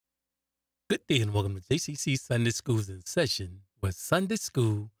Good day and welcome to JCC Sunday School's in session, where Sunday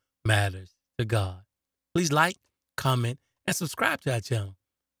School matters to God. Please like, comment, and subscribe to our channel.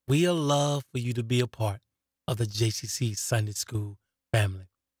 We'll love for you to be a part of the JCC Sunday School family.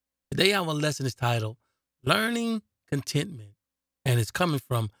 Today our lesson is titled Learning Contentment, and it's coming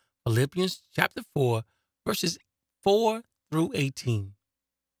from Philippians chapter 4, verses 4 through 18.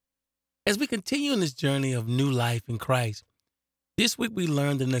 As we continue in this journey of new life in Christ, this week we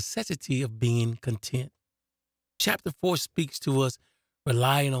learned the necessity of being content. Chapter 4 speaks to us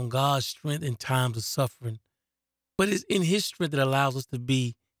relying on God's strength in times of suffering, but it's in His strength that allows us to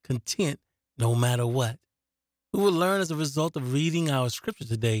be content no matter what. We will learn as a result of reading our scripture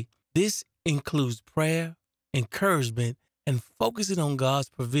today. This includes prayer, encouragement, and focusing on God's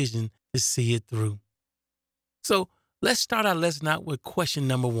provision to see it through. So let's start our lesson out with question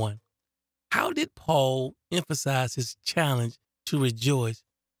number 1. How did Paul emphasize his challenge to rejoice?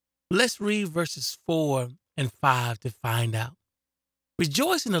 Let's read verses 4 and 5 to find out.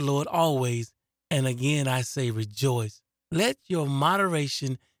 Rejoice in the Lord always, and again I say rejoice. Let your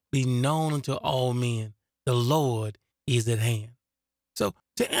moderation be known unto all men. The Lord is at hand. So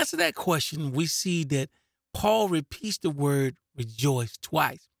to answer that question, we see that Paul repeats the word rejoice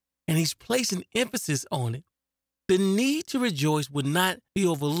twice, and he's placing emphasis on it. The need to rejoice would not be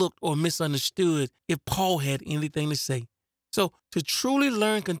overlooked or misunderstood if Paul had anything to say. So to truly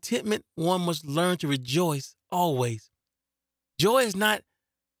learn contentment, one must learn to rejoice always. Joy is not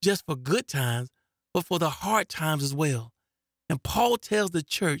just for good times, but for the hard times as well. And Paul tells the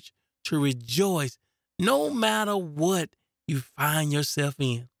church to rejoice no matter what you find yourself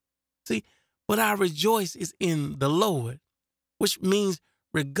in. See, but our rejoice is in the Lord, which means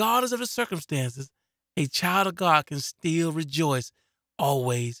regardless of the circumstances, a child of God can still rejoice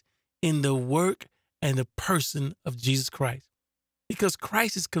always in the work and the person of Jesus Christ. Because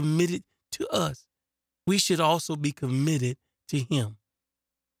Christ is committed to us, we should also be committed to Him.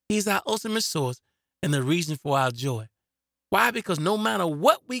 He's our ultimate source and the reason for our joy. Why? Because no matter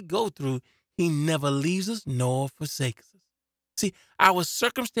what we go through, He never leaves us nor forsakes us. See, our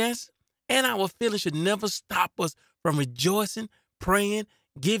circumstances and our feelings should never stop us from rejoicing, praying,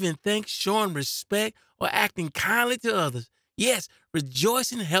 giving thanks, showing respect, or acting kindly to others. Yes,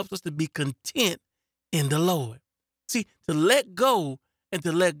 rejoicing helps us to be content in the Lord. See, to let go and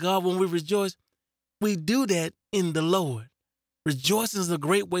to let God when we rejoice, we do that in the Lord. Rejoicing is a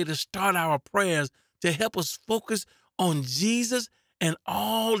great way to start our prayers to help us focus on Jesus and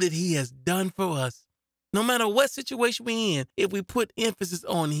all that He has done for us. No matter what situation we're in, if we put emphasis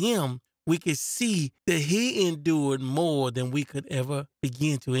on Him, we can see that He endured more than we could ever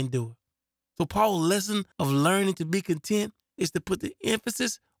begin to endure. So Paul's lesson of learning to be content is to put the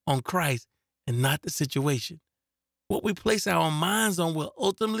emphasis on Christ and not the situation. What we place our minds on will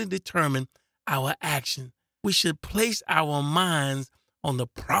ultimately determine our action. We should place our minds on the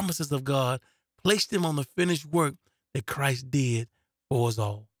promises of God, place them on the finished work that Christ did for us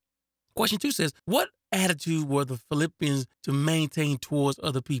all. Question 2 says, what attitude were the Philippians to maintain towards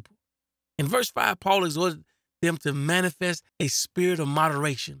other people? In verse 5, Paul exhorted them to manifest a spirit of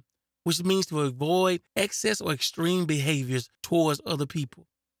moderation, which means to avoid excess or extreme behaviors towards other people.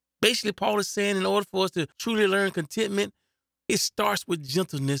 Basically, Paul is saying in order for us to truly learn contentment, it starts with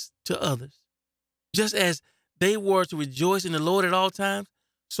gentleness to others. Just as they were to rejoice in the Lord at all times,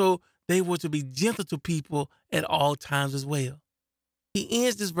 so they were to be gentle to people at all times as well. He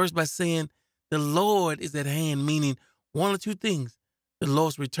ends this verse by saying, the Lord is at hand, meaning one or two things: the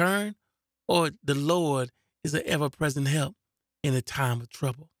Lord's return, or the Lord is an ever-present help in a time of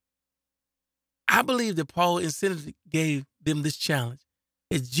trouble. I believe that Paul incidentally gave them this challenge,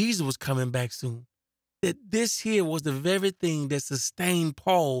 that Jesus was coming back soon, that this here was the very thing that sustained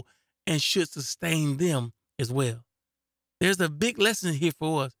Paul and should sustain them as well. There's a big lesson here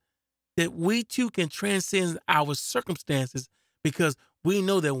for us, that we too can transcend our circumstances because we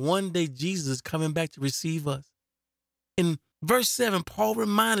know that one day Jesus is coming back to receive us. In verse 7, Paul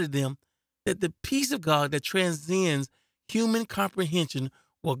reminded them that the peace of God that transcends human comprehension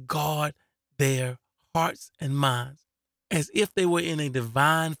will guard their hearts and minds as if they were in a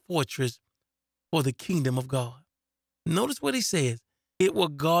divine fortress for the kingdom of God. Notice what he says. It will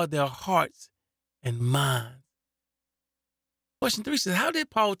guard their hearts and minds. Question 3 says, how did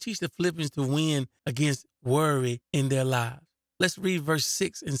Paul teach the Philippians to win against worry in their lives? Let's read verse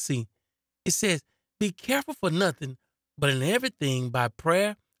 6 and see. It says, be careful for nothing, but in everything by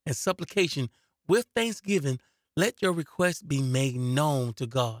prayer and supplication with thanksgiving, let your requests be made known to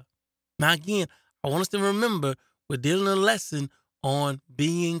God. Now again, I want us to remember we're dealing a lesson on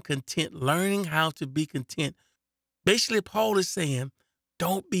being content, learning how to be content. Basically, Paul is saying,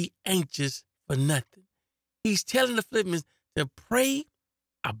 don't be anxious for nothing. He's telling the Philippians to pray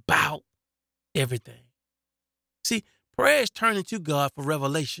about everything. See, prayer is turning to God for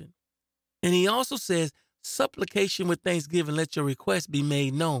revelation. And he also says, supplication with thanksgiving, let your requests be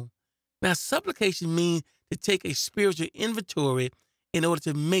made known. Now, supplication means to take a spiritual inventory in order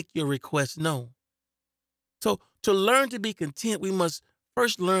to make your requests known. So to learn to be content, we must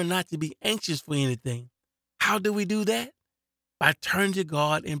first learn not to be anxious for anything. How do we do that? By turning to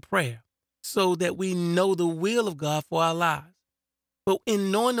God in prayer so that we know the will of God for our lives. But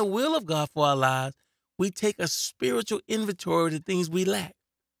in knowing the will of God for our lives, we take a spiritual inventory of the things we lack.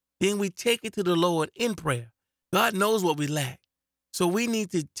 Then we take it to the Lord in prayer. God knows what we lack. So we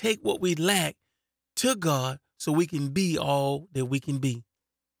need to take what we lack to God so we can be all that we can be.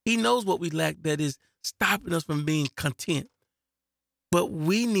 He knows what we lack that is stopping us from being content. But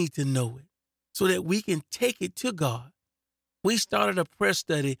we need to know it so that we can take it to God. We started a prayer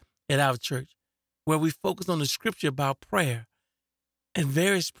study at our church where we focus on the scripture about prayer and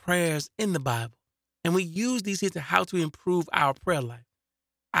various prayers in the Bible. And we use these here to how to improve our prayer life.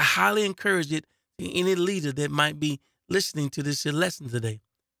 I highly encourage it to any leader that might be listening to this lesson today.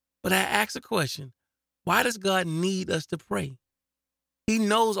 But I ask a question, why does God need us to pray? He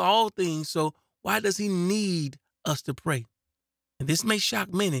knows all things, so why does he need us to pray? And this may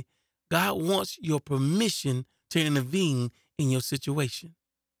shock many. God wants your permission to intervene in your situation.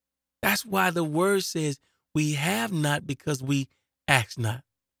 That's why the word says we have not because we ask not.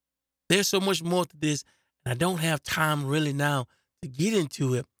 There's so much more to this, and I don't have time really now to get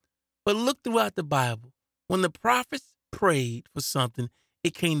into it. But look throughout the Bible. When the prophets prayed for something,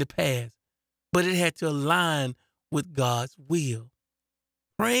 it came to pass, but it had to align with God's will.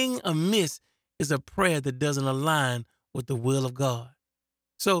 Praying amiss is a prayer that doesn't align with the will of God.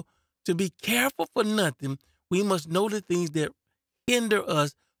 So to be careful for nothing, we must know the things that hinder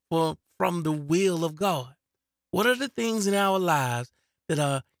us from the will of God. What are the things in our lives that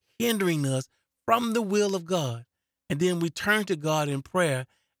are hindering us from the will of God? And then we turn to God in prayer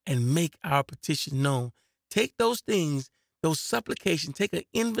and make our petition known. Take those things, those supplications, take an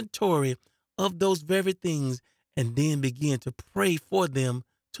inventory of those very things, and then begin to pray for them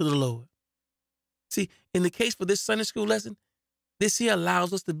to the Lord. See, in the case for this Sunday school lesson, this here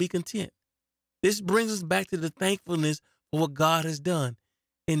allows us to be content. This brings us back to the thankfulness for what God has done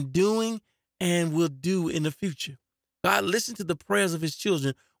in doing and will do in the future. God listens to the prayers of his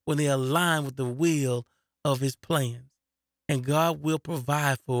children when they align with the will of his plans, and God will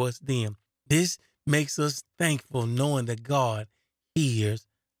provide for us then. This makes us thankful knowing that God hears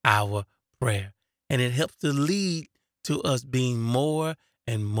our prayer, and it helps to lead to us being more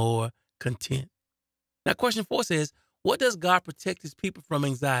and more content. Now, question 4 says, what does God protect his people from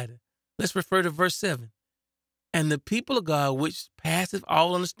anxiety? Let's refer to verse 7. And the people of God, which passeth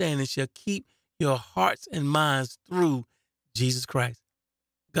all understanding, shall keep your hearts and minds through Jesus Christ.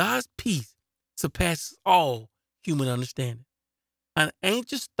 God's peace surpasses all human understanding. An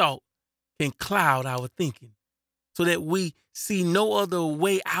anxious thought can cloud our thinking so that we see no other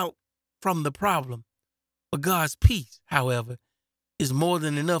way out from the problem. But God's peace, however, is more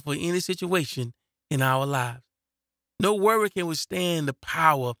than enough for any situation in our lives. No worry can withstand the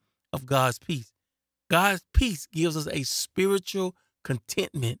power of God's peace. God's peace gives us a spiritual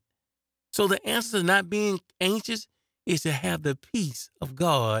contentment. So the answer to not being anxious is to have the peace of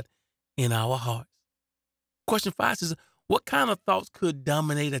God in our hearts. Question 5 says, what kind of thoughts could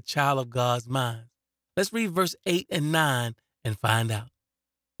dominate a child of God's mind? Let's read verse 8 and 9 and find out.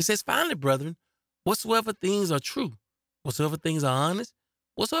 It says, finally, brethren, whatsoever things are true, whatsoever things are honest,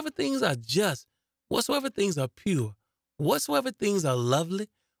 whatsoever things are just, whatsoever things are pure, whatsoever things are lovely,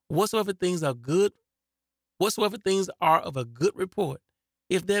 whatsoever things are good, whatsoever things are of a good report,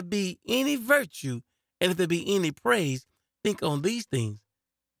 if there be any virtue, and if there be any praise, think on these things.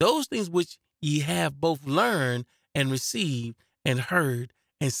 Those things which ye have both learned and received and heard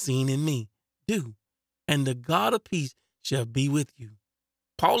and seen in me, do, and the God of peace shall be with you.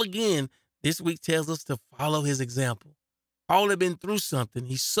 Paul again this week tells us to follow his example. Paul had been through something.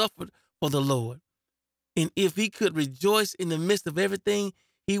 He suffered for the Lord. And if he could rejoice in the midst of everything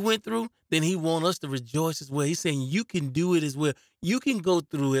he went through, then he wants us to rejoice as well. He's saying you can do it as well. You can go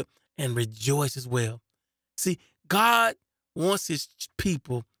through it and rejoice as well. See, God wants his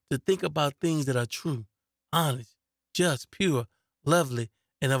people to think about things that are true, honest, just, pure, lovely,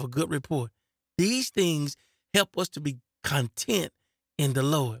 and of a good report. These things help us to be content in the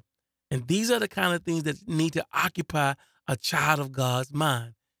Lord. And these are the kind of things that need to occupy a child of God's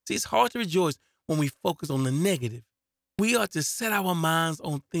mind. See, it's hard to rejoice when we focus on the negative. We are to set our minds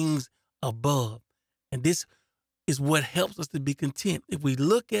on things above. And this is what helps us to be content. If we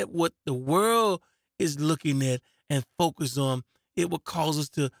look at what the world is looking at and focus on, it will cause us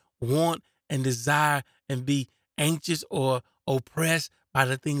to want and desire and be anxious or oppressed by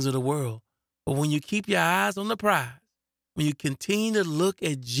the things of the world. But when you keep your eyes on the prize, when you continue to look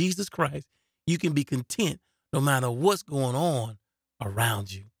at Jesus Christ, you can be content no matter what's going on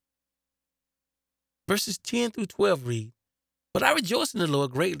around you. Verses 10 through 12 read, "But I rejoice in the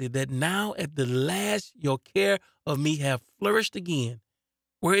Lord greatly that now at the last your care of me have flourished again,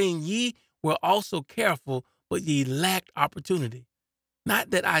 wherein ye were also careful, but ye lacked opportunity.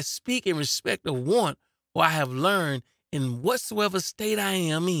 Not that I speak in respect of want, for I have learned in whatsoever state I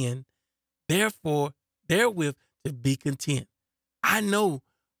am in, therefore therewith to be content. I know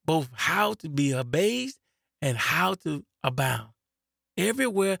both how to be abased and how to abound.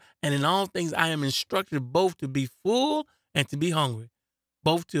 Everywhere and in all things I am instructed both to be full and to be hungry,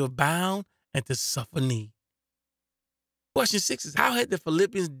 both to abound and to suffer need." Question 6 is, how had the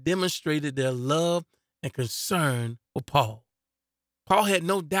Philippians demonstrated their love and concern for Paul? Paul had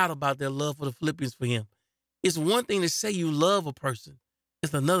no doubt about their love for the Philippians for him. It's one thing to say you love a person.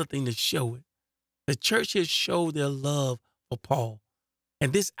 It's another thing to show it. The church has showed their love for Paul.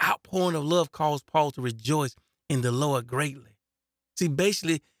 And this outpouring of love caused Paul to rejoice in the Lord greatly. See,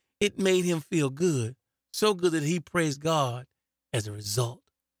 basically, it made him feel good, so good that he praised God as a result.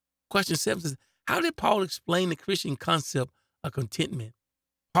 Question 7 says, how did Paul explain the Christian concept of contentment?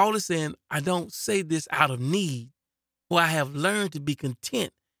 Paul is saying, I don't say this out of need, for I have learned to be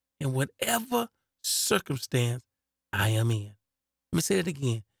content in whatever circumstance I am in. Let me say that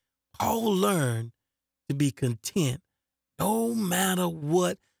again. Paul learned to be content no matter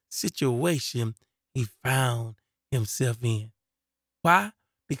what situation he found himself in. Why?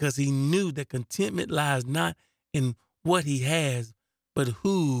 Because he knew that contentment lies not in what he has, but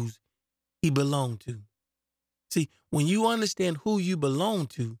whose he belonged to. See, when you understand who you belong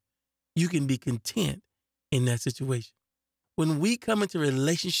to, you can be content in that situation. When we come into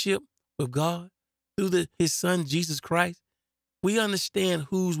relationship with God through his son, Jesus Christ, we understand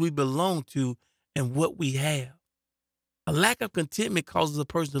whose we belong to and what we have. A lack of contentment causes a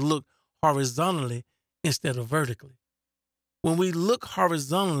person to look horizontally instead of vertically. When we look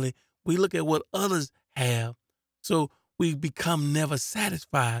horizontally, we look at what others have, so we become never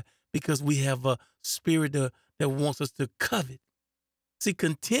satisfied because we have a spirit that wants us to covet. See,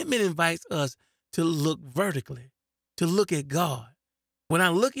 contentment invites us to look vertically, to look at God. When I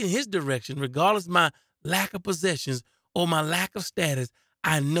look in his direction, regardless of my lack of possessions or my lack of status,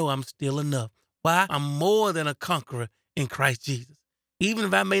 I know I'm still enough. Why? I'm more than a conqueror in Christ Jesus. Even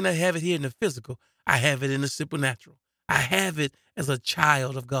if I may not have it here in the physical, I have it in the supernatural. I have it as a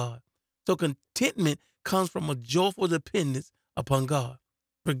child of God. So contentment comes from a joyful dependence upon God,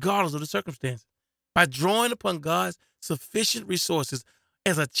 regardless of the circumstances. By drawing upon God's sufficient resources,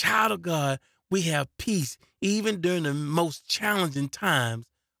 as a child of God, we have peace even during the most challenging times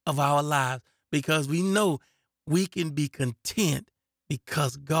of our lives because we know we can be content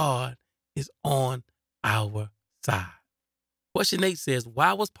because God is on our side. Question 8 says,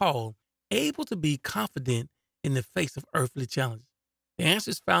 why was Paul able to be confident in the face of earthly challenges? The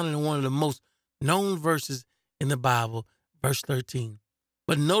answer is found in one of the most known verses in the Bible, verse 13.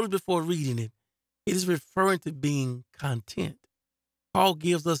 But notice before reading it, it is referring to being content. Paul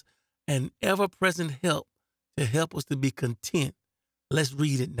gives us an ever-present help to help us to be content. Let's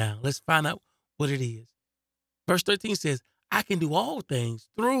read it now. Let's find out what it is. Verse 13 says, I can do all things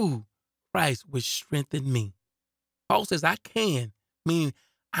through Christ which strengthened me. Paul says I can, meaning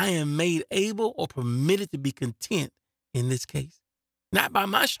I am made able or permitted to be content in this case. Not by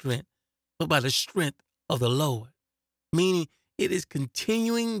my strength, but by the strength of the Lord. Meaning it is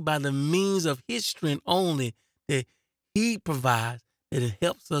continuing by the means of his strength only that he provides that it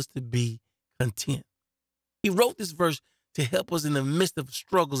helps us to be content. He wrote this verse to help us in the midst of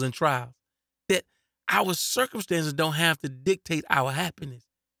struggles and trials, that our circumstances don't have to dictate our happiness.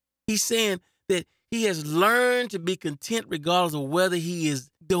 He's saying that he has learned to be content regardless of whether he is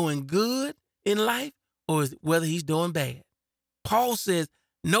doing good in life or whether he's doing bad. Paul says,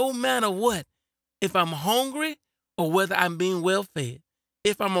 no matter what, if I'm hungry or whether I'm being well fed,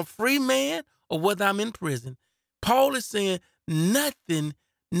 if I'm a free man or whether I'm in prison, Paul is saying nothing,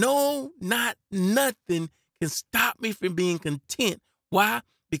 no, not nothing can stop me from being content. Why?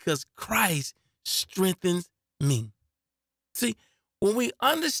 Because Christ strengthens me. See, when we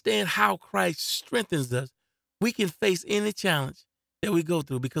understand how Christ strengthens us, we can face any challenge that we go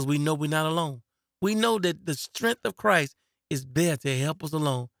through because we know we're not alone. We know that the strength of Christ is there to help us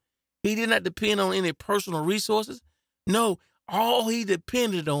along. He did not depend on any personal resources. No, all he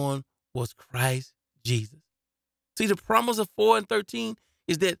depended on was Christ Jesus. See, the promise of 4 and 13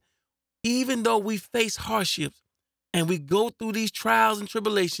 is that even though we face hardships and we go through these trials and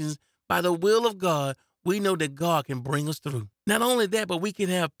tribulations by the will of God, we know that God can bring us through. Not only that, but we can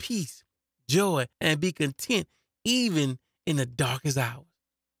have peace, joy, and be content even in the darkest hours.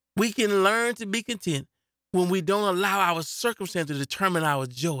 We can learn to be content when we don't allow our circumstances to determine our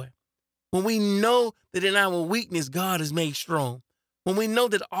joy. When we know that in our weakness, God is made strong. When we know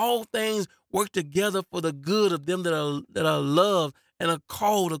that all things work together for the good of them that are loved and are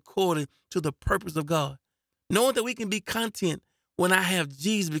called according to the purpose of God. Knowing that we can be content when I have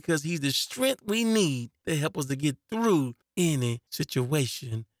Jesus because he's the strength we need to help us to get through any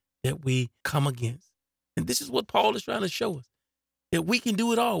situation that we come against. And this is what Paul is trying to show us, that we can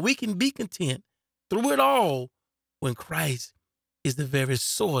do it all. We can be content through it all when Christ is the very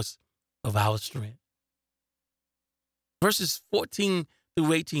source of our strength. Verses 14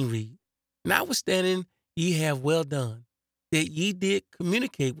 through 18 read, "Notwithstanding ye have well done, that ye did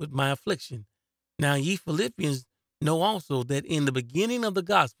communicate with my affliction. Now ye Philippians know also that in the beginning of the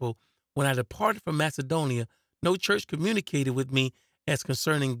gospel, when I departed from Macedonia, no church communicated with me as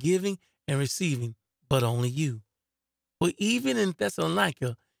concerning giving and receiving, but only you. For even in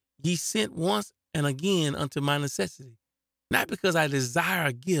Thessalonica ye sent once and again unto my necessity, not because I desire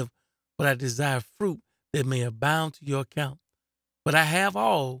a gift, but I desire fruit that may abound to your account. But I have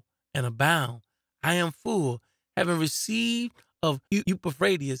all and abound. I am full, having received of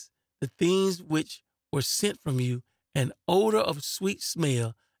Eupaphrodite the things which were sent from you, an odor of sweet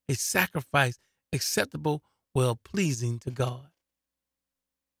smell, a sacrifice acceptable, well pleasing to God."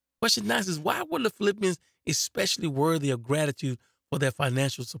 Question 9 says, why were the Philippians especially worthy of gratitude for their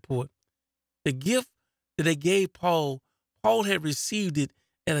financial support? The gift that they gave Paul had received it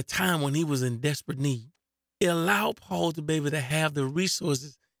at a time when he was in desperate need. It allowed Paul to be able to have the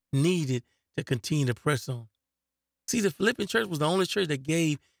resources needed to continue to press on. See, the Philippian church was the only church that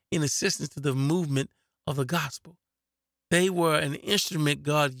gave in assistance to the movement of the gospel. They were an instrument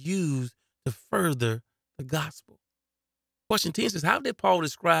God used to further the gospel. Question 10 says, how did Paul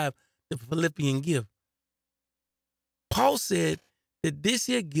describe the Philippian gift? Paul said that this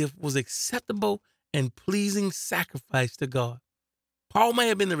here gift was acceptable and pleasing sacrifice to God. Paul may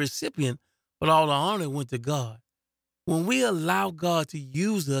have been the recipient, but all the honor went to God. When we allow God to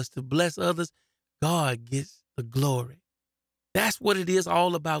use us to bless others, God gets the glory. That's what it is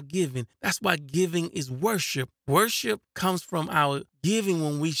all about giving. That's why giving is worship. Worship comes from our giving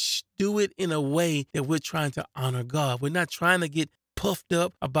when we do it in a way that we're trying to honor God. We're not trying to get puffed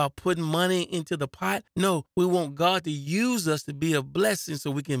up about putting money into the pot. No, we want God to use us to be a blessing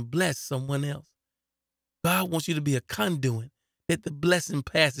so we can bless someone else. God wants you to be a conduit, that the blessing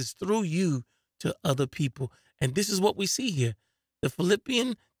passes through you to other people. And this is what we see here. The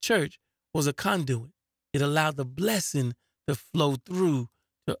Philippian church was a conduit. It allowed the blessing to flow through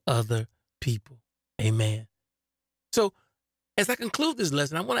to other people. Amen. So as I conclude this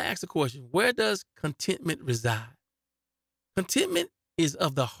lesson, I want to ask a question. Where does contentment reside? Contentment is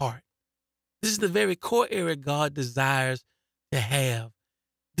of the heart. This is the very core area God desires to have.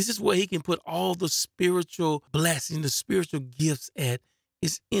 This is where he can put all the spiritual blessings, the spiritual gifts at.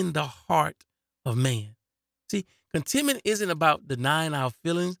 It's in the heart of man. See, contentment isn't about denying our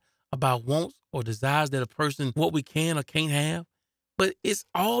feelings, about wants or desires that a person, what we can or can't have, but it's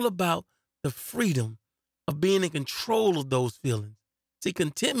all about the freedom of being in control of those feelings. See,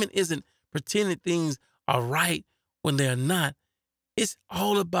 contentment isn't pretending things are right when they're not. It's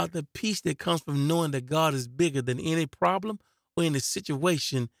all about the peace that comes from knowing that God is bigger than any problem or any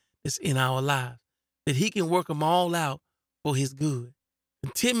situation that's in our lives, that he can work them all out for his good.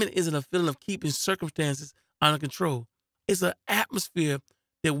 Contentment isn't a feeling of keeping circumstances under control. It's an atmosphere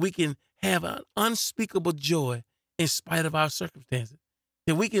that we can have an unspeakable joy in spite of our circumstances,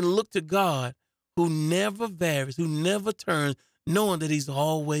 that we can look to God who never varies, who never turns, knowing that he's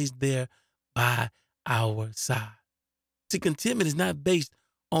always there by our side. See, contentment is not based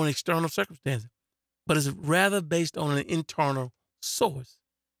on external circumstances, but it's rather based on an internal source.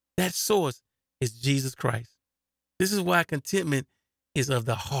 That source is Jesus Christ. This is why contentment is of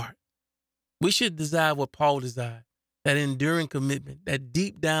the heart. We should desire what Paul desired, that enduring commitment, that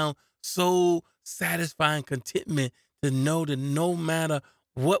deep down, soul satisfying contentment to know that no matter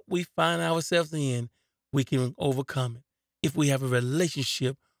what we find ourselves in, we can overcome it if we have a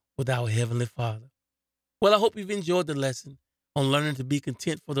relationship with our Heavenly Father. Well, I hope you've enjoyed the lesson on learning to be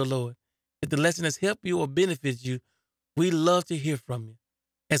content for the Lord. If the lesson has helped you or benefits you, we'd love to hear from you.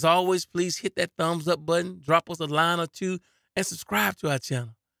 As always, please hit that thumbs up button, drop us a line or two, and subscribe to our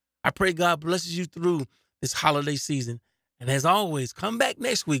channel. I pray God blesses you through this holiday season. And as always, come back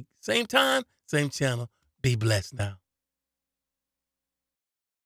next week, same time, same channel. Be blessed now.